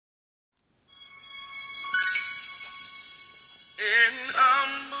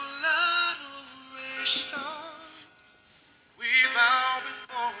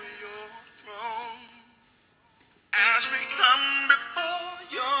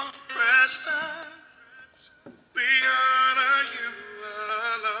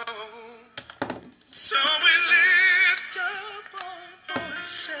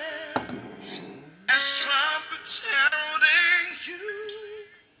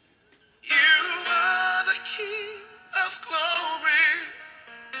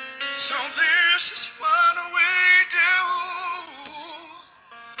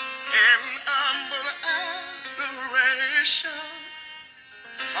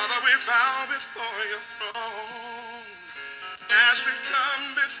we bow before your throne, as we come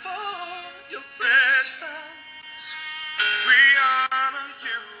before your presence, we honor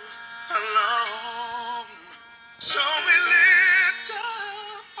you alone. So we lift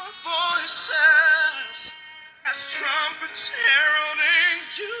up our voices as trumpets heralding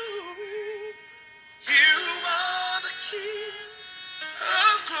you. You are the King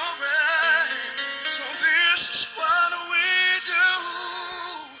of glory. So this is what we do.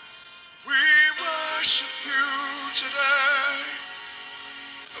 We worship you today.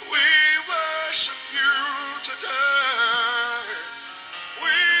 We worship you today.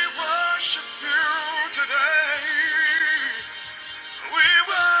 We worship you today. We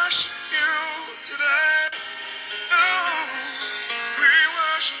worship you today. Oh, we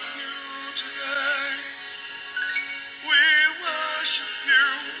worship you today. We worship you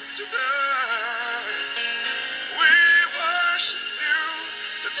today. We worship you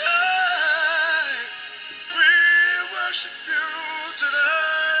today. We worship you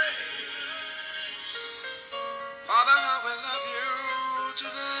today. Father, how we love you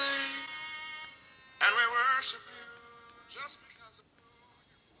today. And we worship you just because of who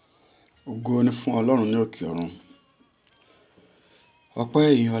you are. Ògo ni fún Ọlọ́run ní òkè ọ̀run. Ọpẹ́,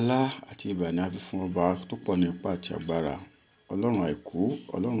 ìyìn, ọlá àti ìbà ni a fi fún ọba tó pọ̀ ní ipá àti agbára. Ọlọ́run àìkú,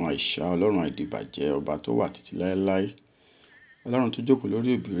 Ọlọ́run àìṣá, Ọlọ́run àìdìbàjẹ́, ọba tó wà títí láéláé. Ọlọ́run tó jókòó lórí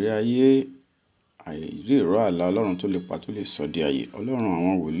òbírí ayé, àìrí ìró àlá, Ọlọ́run tó lè pa tó lè sọ di ayé. Ọlọ́run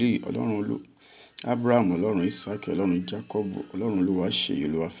àwọn wòlíì, Ọlọ́run Abraham, Ọlọ́run Isaac, Ọlọ́run Jacob, Ọlọ́run Olúwaṣeyì,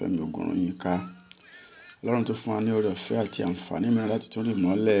 Olúwafẹ́mi Ògúnrúyìnká. Ọlọ́run tó fún wa ní oore ọ̀fẹ́ àti àǹfààní mìíràn láti tún rí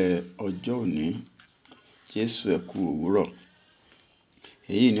ìmọ́lẹ̀ ọjọ́ òní. Jésù ẹ kú òwúrọ̀.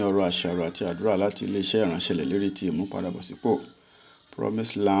 Èyí ni ọ̀rọ̀ àṣàrò àti àdúrà láti iléeṣẹ́ ìránṣẹ́ lérí ti ìmúpadàbọ̀sípò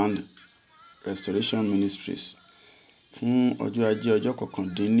Promise Land Restoration Ministries fún ọjọ́ ajé ọjọ́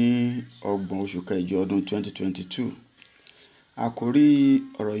 29 oṣù kẹjọ ọdún 2022. Àkòrí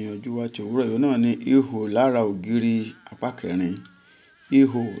ọ̀rọ̀ ìyànjú wa ti òwúrọ̀ yìí náà ni ihò lára ògiri apá kẹrin.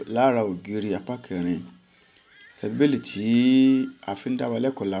 Ihò lára ògiri apá kẹrin. Bíbélì tí a fi ń dá wa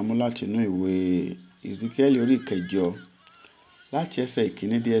lẹ́kọ̀ọ́ la mú láti inú ìwé Ezekiel orí ìkẹjọ láti ẹsẹ̀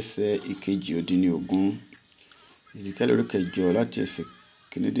ìkíní dé ẹsẹ̀ ìkejì-dín-ní-ogún. Ezekiel orí ìkẹjọ láti ẹsẹ̀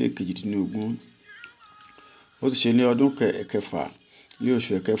ìkíní dé ìkejì-dín-ní-ogún. Ó ti ṣe ní ọdún kẹfà ní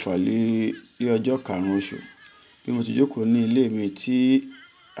oṣù kẹfà ní ọjọ́ karùn-ún oṣù, bí mo ti jókòó ní ilé mi tí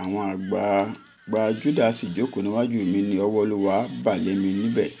àwọn àgbààgbà Júdà sì jókòó níwájú mi ní ọwọ́ Olúwa bà lé mi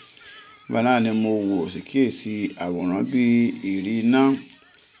níbẹ̀. Nígbà náà ni mo wò sì kíyèsí àwòrán bí ìrì iná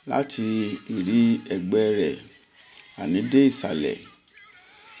láti ìrì ẹ̀gbẹ́ rẹ̀ àní dé ìsàlẹ̀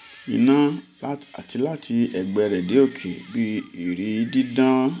iná àti láti ẹ̀gbẹ́ rẹ̀ dé òkè bí ìrì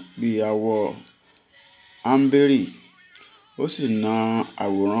dídán bí àwọ̀ áḿbérì. Ó sì na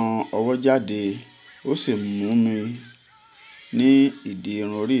àwòrán ọwọ́ jáde, ó sì mú mi ní ìdí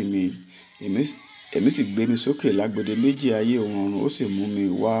irun orí mi. Èmi sì gbé mi sókè lágbede méjì ayé òun ọ̀run. Ó sì mú mi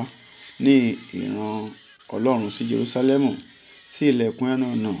wá ní ìran Ọlọ́run sí Jerúsálẹ́mù, sí ilẹ̀kùn ẹnu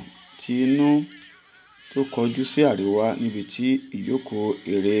ọ̀nà tí inú tó kọjú sí àríwá, níbi tí ìjókòó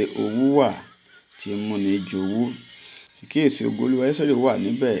ère owú wà tí ń múni jowú. Sì kíyèsí ògo Olúwa Ísírẹ́lì wà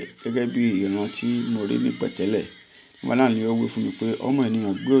níbẹ̀ gẹ́gẹ́ bí ìran tí mo rí ní pẹ̀tẹ́lẹ̀. Nígbà náà ni ó wí fún mi pé, ọmọ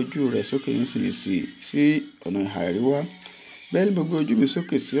ènìyàn, gbé ojú rẹ sókè nísinsìnyí sí ọ̀nà ìhà àríwá. Bẹ́ẹ̀ ni mo gbé ojú mi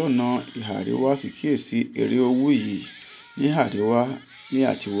sókè sí ọ̀nà ìhà àríwá, sì kíyèsí ère owú yìí ní àríwá ní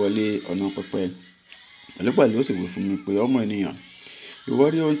àtiwọlé ọ̀nà pẹpẹ. Pẹ̀lúpẹ̀lú ó sì wí fún mi pé, ọmọ ènìyàn, ìwọ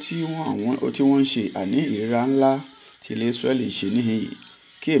rí ohun tí wọ́n ń ṣe, àní ìríra ńlá tí ilé Ísírẹ́lì ṣe níhìn yìí,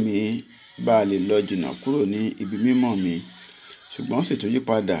 kí èmi bá lè lọ jìnnà kúrò ní ibi mímọ́ mi. Ṣùgbọ́n ó sì tún yí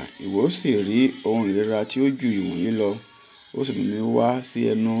padà, ìwọ ó sì rí ohun ìríra tí ó ju ìwọ̀nyí lọ. Ó sì mú mi wá sí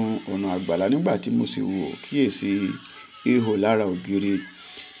ẹnu ọ̀nà àgbàlá. Nígbà tí mo sì wò, kíyèsí ihò lára ògiri.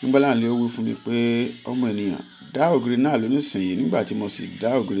 Nígbà náà ni ó wí fún mi pé, ọmọ ènìyàn, dá ògiri náà lù nísinsìnyí. Nígbà tí mo sì dá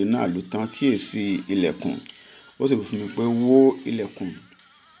ògiri náà lù tán, kíyèsí ilẹ̀kùn. Ó sì wí fún mi pé, wó ilẹ̀kùn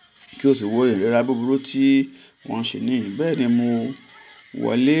kí o sì wo ìríra búburú tí wọ́n ṣe níhìn. Bẹ́ẹ̀ ni mo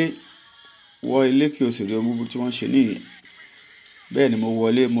wọ ilé kí o sì rí ohun búburú tí wọ́n ṣe níhìn. Bẹ́ẹ̀ ni mo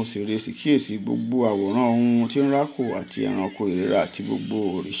wọlé, mo sì rí, sì kíyèsí gbogbo àwòrán ohun tí ń rákò àti ẹranko ìríra àti gbogbo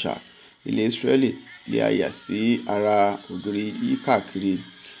òrìṣà ilé Ísírẹ́lì lé a yà sí ara ògiri yí káàkiri.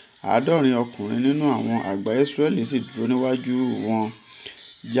 70 ọkùnrin nínú àwọn àgbà Ísírẹ́lì sì dúró níwájú wọn.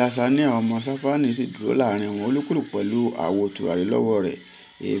 Jasaniah ọmọ Ṣafani sì dúró láàrin wọn, olúkúlùkù pẹ̀lú àwo tùràrí lọ́wọ́ rẹ̀.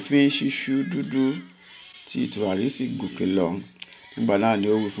 Èéfín ṣíṣú dúdú tí tùràrí sì gòkè lọ. Nígbà náà ni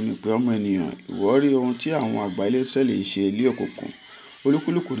ó wí fún mi pé, ọmọ ènìyàn, ìwọ rí ohun tí àwọn àgbà ilé Ísírẹ́lì ń ṣe lé òkùnkùn,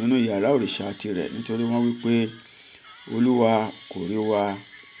 olúkúlùkù nínú yàrá òrìṣà tirẹ̀, nítorí wọ́n wí pé, Olúwa kò rí wa.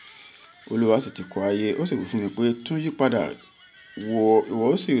 Olúwa sì ti kọ ayé, ó sì wí fún mi pé tún yí padà wò, ìwọ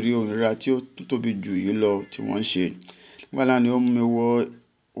ó sì rí ohun ìríra tí ó tóbi jù yìí lọ tí wọ́n ń ṣe. Nígbà náà ni ó mú mi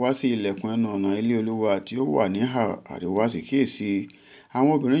wá sí ilẹ̀kùn ẹnu ọ̀nà ilé Olúwa tí ó wà ní àríwá, sì kíyèsi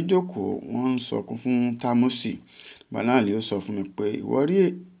àwọn obìnrin jókòó, wọ́n ń sọkún fún Támúsì. Nígbà náà ni ó sọ fún mi pé ìwọ rí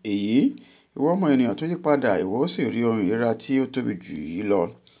èyí, ìwọ ọmọ ènìyàn, tó yí padà, ìwọ ó sì rí ohun ìríra tí ó tóbi jù yìí lọ.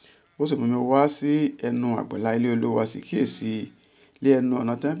 Ó sì mú mi wá sí ẹnu àgbàlá ilé Olúwa, sì kíyèsi lé ẹnu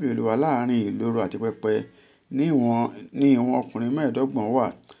ọ̀nà tẹ́ḿpìlì Olúwa láàrin ìloro àti pẹpẹ ní ìwọ̀n ọkùnrin 25 wà,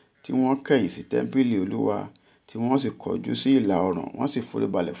 tí wọ́n kẹ̀yìn sí tẹ́ḿpìlì Olúwa, tí wọ́n sì kọjú sí ìlà oòrùn, wọ́n sì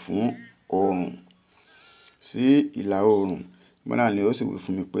foríbalẹ̀ fún oòrùn sí ìlà oòrùn. Nígbà náà ni ó sì wí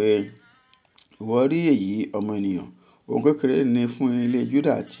fún mi pé ìwọ rí èyí, ọmọ ènìyàn, ohun kékeré ni fún ilé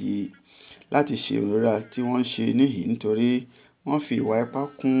Júdà láti ṣe ohun ìríra tí wọ́n ṣe níhìn-ín, nítorí wọ́n fi ìwà ipá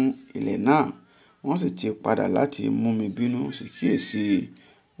kún ilẹ̀ náà, wọ́n sì ti padà láti mú mi bínú, sì kíyèsi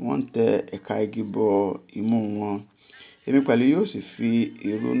wọ́n ń tẹ ẹ̀ka igi bọ imú wọn. Èmi pẹ̀lú yóò sì fi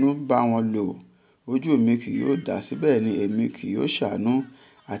ìrunú bá wọn lò. Ojú mi kì yóò dà, síbẹ̀ ni èmi kì yóò ṣàánú,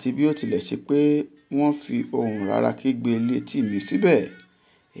 àti bí ó tilẹ̀ ṣe pé wọ́n fi ohùn rara kígbe létí mi, síbẹ̀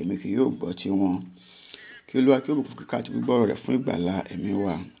èmi kì yóò gbọ́ tiwọn. Kí Olúwa kí ó bùkún kíkà àti gbígbọ́ ọ̀rọ̀ rẹ̀ fún ìgbàlà ẹ̀mí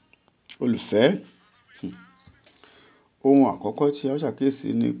wa. Olùfẹ́, ohun àkọ́kọ́ tí a ó ṣàkíyèsí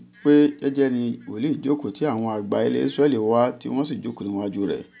ni pé jẹ́jẹ́ ni wòlíì jókòó tí àwọn àgbà ilẹ̀ Ísírẹ́lì wá, tí wọ́n sì jókòó níwájú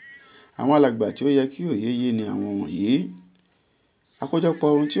rẹ̀. Àwọn alàgbà tí ó yẹ kí òye yé ni àwọn wọ̀nyí. Àkójọpọ̀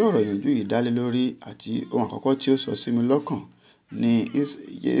ohun tí ọ̀rọ̀ ìyànjú yìí dá lé lórí àti ohun àkọ́kọ́ tí ó sọ sí mi lọ́kàn ni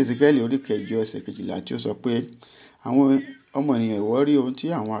Esekiẹli orí 8 ẹsẹ̀ 12 tí ó sọ pé àwọn ọmọ ènìyàn, ìwọ rí ohun tí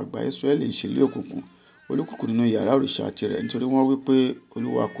àwọn àgbà Ísírẹ́lì ń ṣe lé òkùnkùn, olúkúlùkù nínú yàrá òrìṣà tirẹ̀, nítorí wọ́n wí pé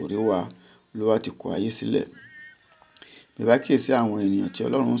Olúwa kò rí wa, Olúwa ti kọ ayé sílẹ̀. Bí ẹ bá kíyèsí àwọn ènìyàn tí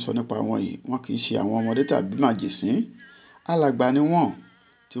Ọlọ́run ń sọ nípa wọn yìí, wọn kì í ṣe àwọn ọmọdé tàbí màjèṣín. Alàgbà ni wọ́n,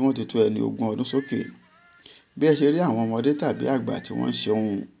 tí wọ́n ti tó ẹni 20 ọdún sókè. Bí ẹ ṣe rí àwọn ọmọdé tàbí àgbà tí wọ́n ń ṣe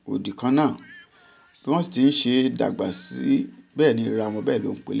ohun òdì kan náà, bí wọ́n sì ti ń ṣe dàgbà sí, bẹ́ẹ̀ ni ìríra wọn bẹ́ẹ̀ ló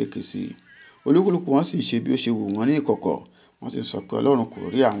ń peléke sí. Olúkúlùkù wọn sì ń ṣe bí ó ṣe wù wọ́n ní ìkọ̀kọ̀. Wọ́n sì ń sọ pé Ọlọ́run kò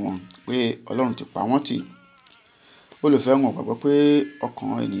rí àwọn, pé Ọlọ́run ti pa wọ́n tì. Olùfẹ́, wọn gbàgbọ́ pé ọkàn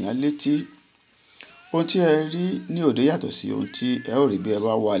ènìyàn létí. Ohun tí ẹ rí ní òde yàtọ̀ sí ohun tí ẹ ó rí bí ẹ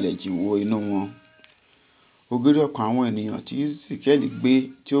bá walẹ̀ jìn wo inú wọn. Ògiri ọkàn àwọn ènìyàn tí Esekiẹli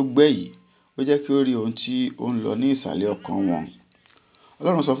tí ó gbẹ́ yìí, ó jẹ́ kí ó rí ohun tí ó ń lọ ní ìsàlẹ̀ ọkàn wọn.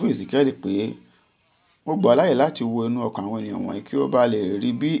 Ọlọ́run sọ fún Esekiẹli pé mo gbà ọ́ láyè láti wo inú ọkàn àwọn ènìyàn wọ̀nyí, kí ó bá lè rí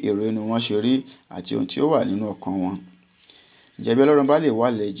bí èrò inú wọn ṣe rí àti ohun tí ó wà nínú ọkàn wọn. Ǹjẹ́ bí Ọlọ́run bá lè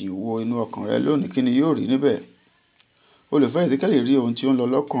walẹ̀ jìn wo inú ọkàn rẹ lónìí, kí ni yóò rí níbẹ̀? Olùfẹ́, Esekiẹli rí ohun tí ó ń lọ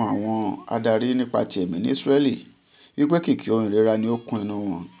lọ́kàn àwọn adarí nípa ti ẹ̀mí ní Ísírẹ́lì, wípé kìkì ohun ìríra ni ó kún inú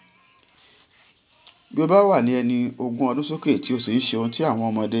wọn. Bí ó bá wà ní ẹni 20 ọdún sókè tí ó sì ń ṣe ohun tí àwọn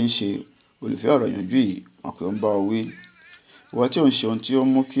ọmọdé ń ṣe, olùfẹ́, ọ̀rọ̀ ìyànjú yìí wọn kò ń bá ọ wí. Ìwọ tí ò ń ṣe ohun tí ó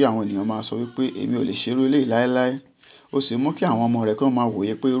mú kí àwọn ènìyàn máa sọ wípé èmi ò lè ṣe irú eléyìí láéláé, ó sì mú kí àwọn ọmọ rẹ̀ kí wọ́n máa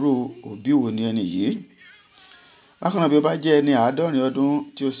wòye pé irú òbí wo ni ẹni yìí. Bákan náà, bí ó bá jẹ́ ẹni 70 ọdún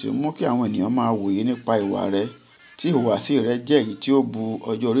tí ó sì mú kí àwọn ènìyàn máa wòye nípa ìwà rẹ̀, tí ìhùwàsí rẹ̀ jẹ́ èyí tí ó bu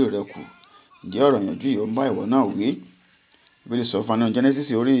ọjọ́ orí rẹ̀ kù, ǹjẹ́ ọ̀rọ̀ ìyànjú yìí ó ń bá ìwọ náà wí? Bíbélì sọ fún wa nínú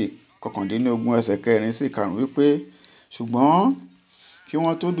Jẹ́nẹ́sísì orí 19 ẹsẹ̀ 4 sí 5 wípé ṣùgbọ́n kí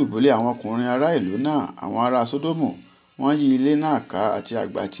wọ́n tó dùbúlẹ̀ àwọn ọkùnrin ará ìlú náà, àwọn ará Sódómù, wọ́n yí ilé náà ká, àti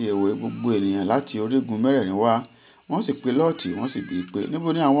àgbà àti èwe, gbogbo ènìyàn láti orígun mẹ́rẹ̀ẹ̀rin wá. Wọ́n sì pe Lọ́ọ̀tì, wọ́n sì bi í pé níbo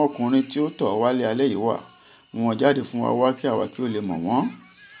ni àwọn ọkùnrin tí ó tọ̀ ọ́ wálé alẹ́ yìí wà? Mú wọn jáde fún wa wá, kí àwa kí ó lè mọ̀ wọ́n.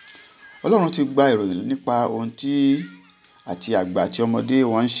 Ọlọ́run ti gba ìròyìn nípa ohun tí àti àgbà àti ọmọdé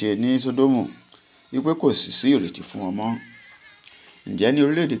wọn ń ṣe ní Sódómù, wípé kò sì sí ìrètí fún wọn mọ́. Ǹjẹ́ ní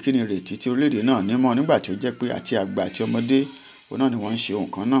orílẹ̀-èdè kí ni ìrètí tí orílẹ̀-èdè náà ní mọ́, nígbà tí ó jẹ́ pé àti àgbà àti ọmọdé òun náà ni wọ́n ń ṣe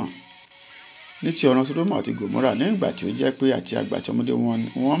ohun kan náà? Ní ti ọ̀ràn Sódómù àti Gòmórà, nígbà tí ó jẹ́ pé àti àgbà àti ọmọdé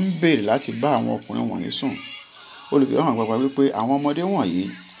wọ́n ń béèrè láti bá àwọn ọkùnrin wọ̀nyí sùn, olùfẹ́, hàn gbagba wípé àwọn ọmọdé wọ̀nyí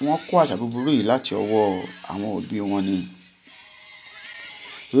wọ́n kọ́ àṣà búburú yìí láti ọwọ́ àwọn òbí wọn ni.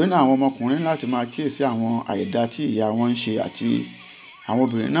 Torí náà àwọn ọmọkùnrin láti máa kíyèsí àwọn àìdá tí ìyá wọn ń ṣe, àti àwọn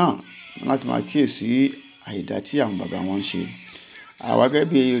obìnrin náà láti máa kíyèsí àìdá tí àwọn bàbá wọn ń ṣe. Àwa gẹ́gẹ́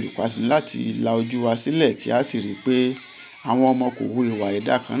bí olùkọ́ni láti la ojú wa sílẹ̀, kí a sì rí pé àwọn ọmọ kò hu ìwà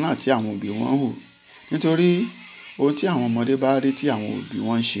àìdá kan náà tí àwọn òbí wọn hù. Nítorí ohun tí àwọn ọmọdé bá rí tí àwọn òbí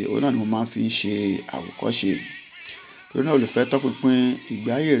wọn ń ṣe, òun náà ni wọ́n máa ń fi ṣe àwòkọ́ṣe. Torí náà olùfẹ́, tọpinpin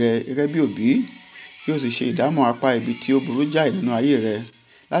ìgbé ayé rẹ gẹ́gẹ́ bí òbí, kí o sì ṣe ìdámọ̀ apá ibi tí ó burú jáì nínú ayé rẹ,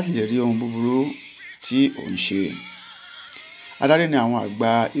 láti lè rí ohun búburú tí ò ń ṣe. Adarí ni àwọn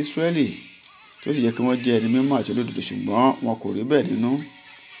àgbà Ísírẹ́lì, tí ó sì yẹ kí wọ́n jẹ́ ẹni mímọ́ àti olódodo, ṣùgbọ́n wọn kò rí bẹ́ẹ̀ nínú.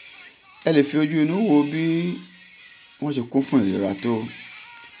 Ẹ lè fi ojú inú wo bí wọ́n ṣe kún fún ìríra tó.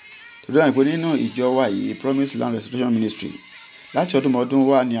 torí àwọn ìpè nínú ìjọ wa yìí Promise Land Restoration Ministry láti ọdúnmọ́dún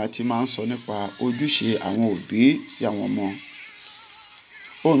wa ni a ti máa ń sọ nípa ojúṣe àwọn òbí sí àwọn ọmọ.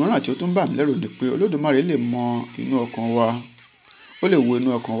 Ohun mìíràn tí ó tún bà mí lẹ́rù ni pé Olódùmarè lè mọ inú ọkàn wa, ó lè wo inú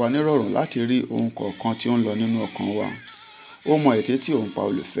ọkàn wa nírọ̀rùn láti rí ohun kọ̀ọ̀kan tí ó ń lọ nínú ọkàn wa. Ó mọ ète tí ò ń pa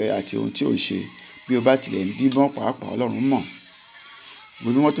olùfẹ́ àti ohun tí ò ń ṣe bí ó bá tilẹ̀ ń díbọ́n pàápàá Ọlọ́run mọ̀. Bí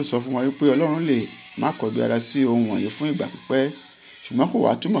wọ́n tún sọ fún wa wípé Ọlọ́run lè má kọbi ara sí ohun wọ̀nyí fún ìgbà pípẹ́, ṣùgbọ́n kò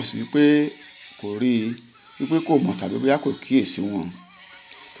wá túmọ̀ sí wípé kò rí i, wípé kò mọ̀ tàbí bóyá kò kíyèsí wọn.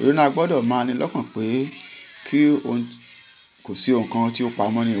 Torí náà a gbọ́dọ̀ máa ní lọ́kàn pé kò sí ohun kan tí ó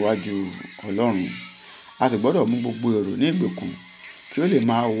pamọ́ ní iwájú Ọlọ́run. A sì gbọ́dọ̀ mú gbogbo èrò ní ìgbèkùn kí ó lè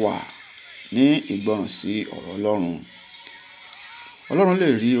máa wà ní ìgbọràn sí ọ̀rọ̀ Ọlọ́run. Ọlọ́run lè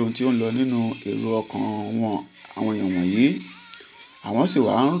rí ohun tí ó ń lọ nínú èrò ọkàn àwọn èèyàn wọ̀nyí. Àwọn sì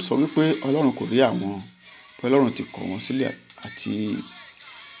wá ń sọ wípé Ọlọ́run kò rí àwọn, pé Ọlọ́run ti kọ̀ wọ́n sílẹ̀ àti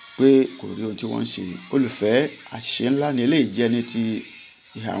pé kò rí ohun tí wọ́n ń ṣe. Olùfẹ́, àṣìṣe ńlá ni eléyìí jẹ́ ní ti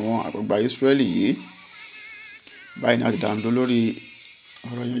ìhà àwọn àgbàgbà Ísírẹ́lì yìí. Báyìí ni a ti dànù lórí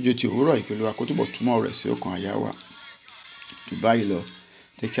ọ̀rọ̀ ìyànjú ti òwúrọ̀ yìí, kí Olúwa kó túbọ̀ túmọ̀ rẹ̀ sí ọkàn àyà wa. Jù báyìí lọ,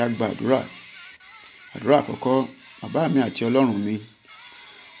 jẹ́ kí a gba àdúrà. Àdúrà àkọ́kọ́: bàbá mi àti Ọlọ́run mi,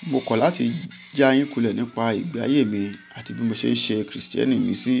 mo kọ̀ láti já yín kulẹ̀ nípa ìgbé ayé mi àti bí mo ṣe ń ṣe Kristẹni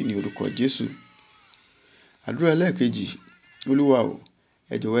mi sí ní orúkọ Jésù. Àdúrà ẹlẹ́ẹ̀kejì: Olúwa o,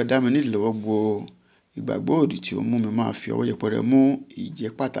 ẹ jọ̀wọ́ ẹ dá mi nídìí lọ́wọ́ gbogbo ìgbàgbọ́ òdì tí ó mú mi máa fi ọwọ́ yẹpẹrẹ mú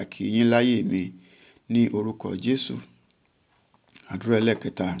ìjẹ́ pàtàkì yín láyé mi ní orúkọ Jésù. Àdúrà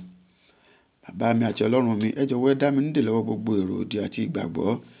ẹlẹ́ẹ̀kẹta: bàbá mi àti Ọlọ́run mi, ẹ jọ̀wọ́ ẹ dá mi nídìí lọ́wọ́ gbogbo èrò òdì àti ìgbàgbọ́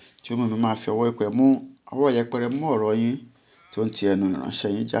tí ó mú mi máa fi ọwọ́ yẹpẹrẹ mú ọ̀rọ̀ yín tó ń ti ẹnu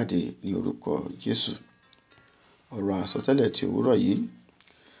ìránṣẹ́ yín jáde ní orúkọ Jésù. Ọ̀rọ̀ àsọtẹ́lẹ̀ ti òwúrọ̀ yìí,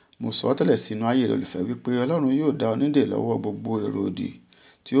 mo sọ ọ́ tẹ́lẹ̀ sínú ayé rẹ olùfẹ́ wípé Ọlọ́run yóò dá ọ nídìí lọ́wọ́ gbogbo èrò òdì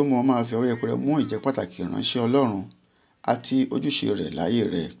tí ó mú ọ máa fi ọwọ́ yẹpẹrẹ mú ìjẹ́ pàtàkì ìránṣẹ́ Ọlọ́run àti ojúṣe rẹ̀ láyé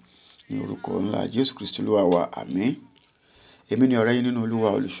rẹ ní orúkọ ńlá Jésù Kristi Olúwa wa. Àmín. Èmi ni ọ̀rẹ́ yín nínú Olúwa,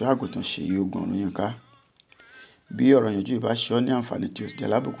 olùṣọ́ àgùntàn Ṣèyí Ogun Ọ̀rúnyìnká. Bí ọ̀rọ̀ ìyànjú yìí bá ṣe ọ́ ní àǹfààní tí o sì jẹ́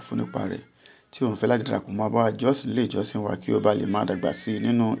alábùkún fún nípa rẹ̀, tí o ń fẹ́ láti darapọ̀ mọ́ wa jọ́sìn ilé ìjọsìn wa kí o bá lè máa dàgbà sí i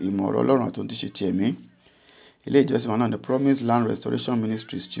nínú ìmọ̀ ọ̀rọ̀ Ọlọ́run àti ohun tí ṣe ti ẹ̀mí. Ilé ìjọsìn wa náà ni Promise Land Restoration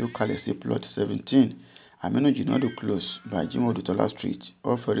Ministries tí ó kalẹ̀ sí plot 17 Aminu Jinadu Close by Jimoh Odutola Street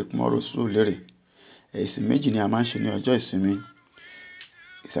off Eric Moro Surulere. Ìsìn méjì ni a máa ń ṣe ní ọjọ́ ìsinmi.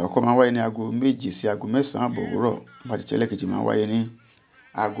 Ìsìn àkọ́kọ́ máa ń wáyé ní aago 7 sí aago 9 àbọ̀ òwúrọ̀. Nígbà tí ẹlẹ́ẹ̀kejì máa ń wáyé ní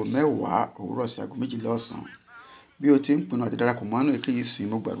aago 10 òwúrọ̀ sí aago 12 ọ̀sán. Bí o ti ń pinnu àti darapọ̀ mọ́ àánú èkéyìí sìn,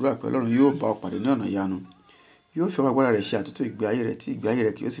 mo gbàdúrà pé Ọlọ́run yóò bá ọ pàdé ní ọ̀nà ìyanu. Yóò fi ọwọ́ agbára rẹ̀ ṣe àtúntò ìgbé ayé rẹ̀ tí ìgbé ayé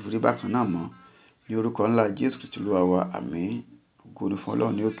rẹ̀ kì yóò sì fi rí bákan náà mọ́. Ní orúkọ ńlá Jésù Kristi Olúwa wa. Àmín. Ògo ni fún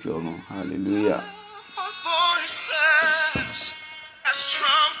Ọlọ́run ní òkè ọ̀run. Hallelujah.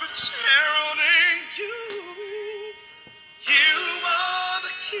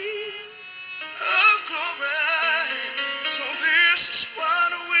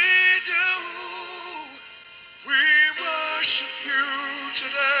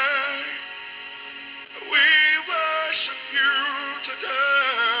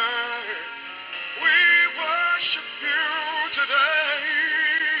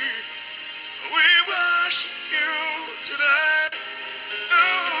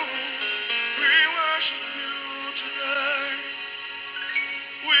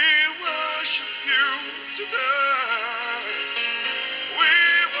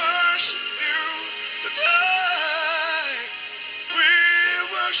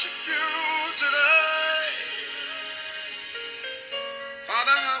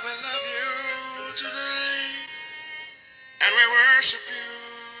 Father, we love you today, and we worship you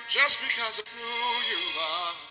just because of who you are.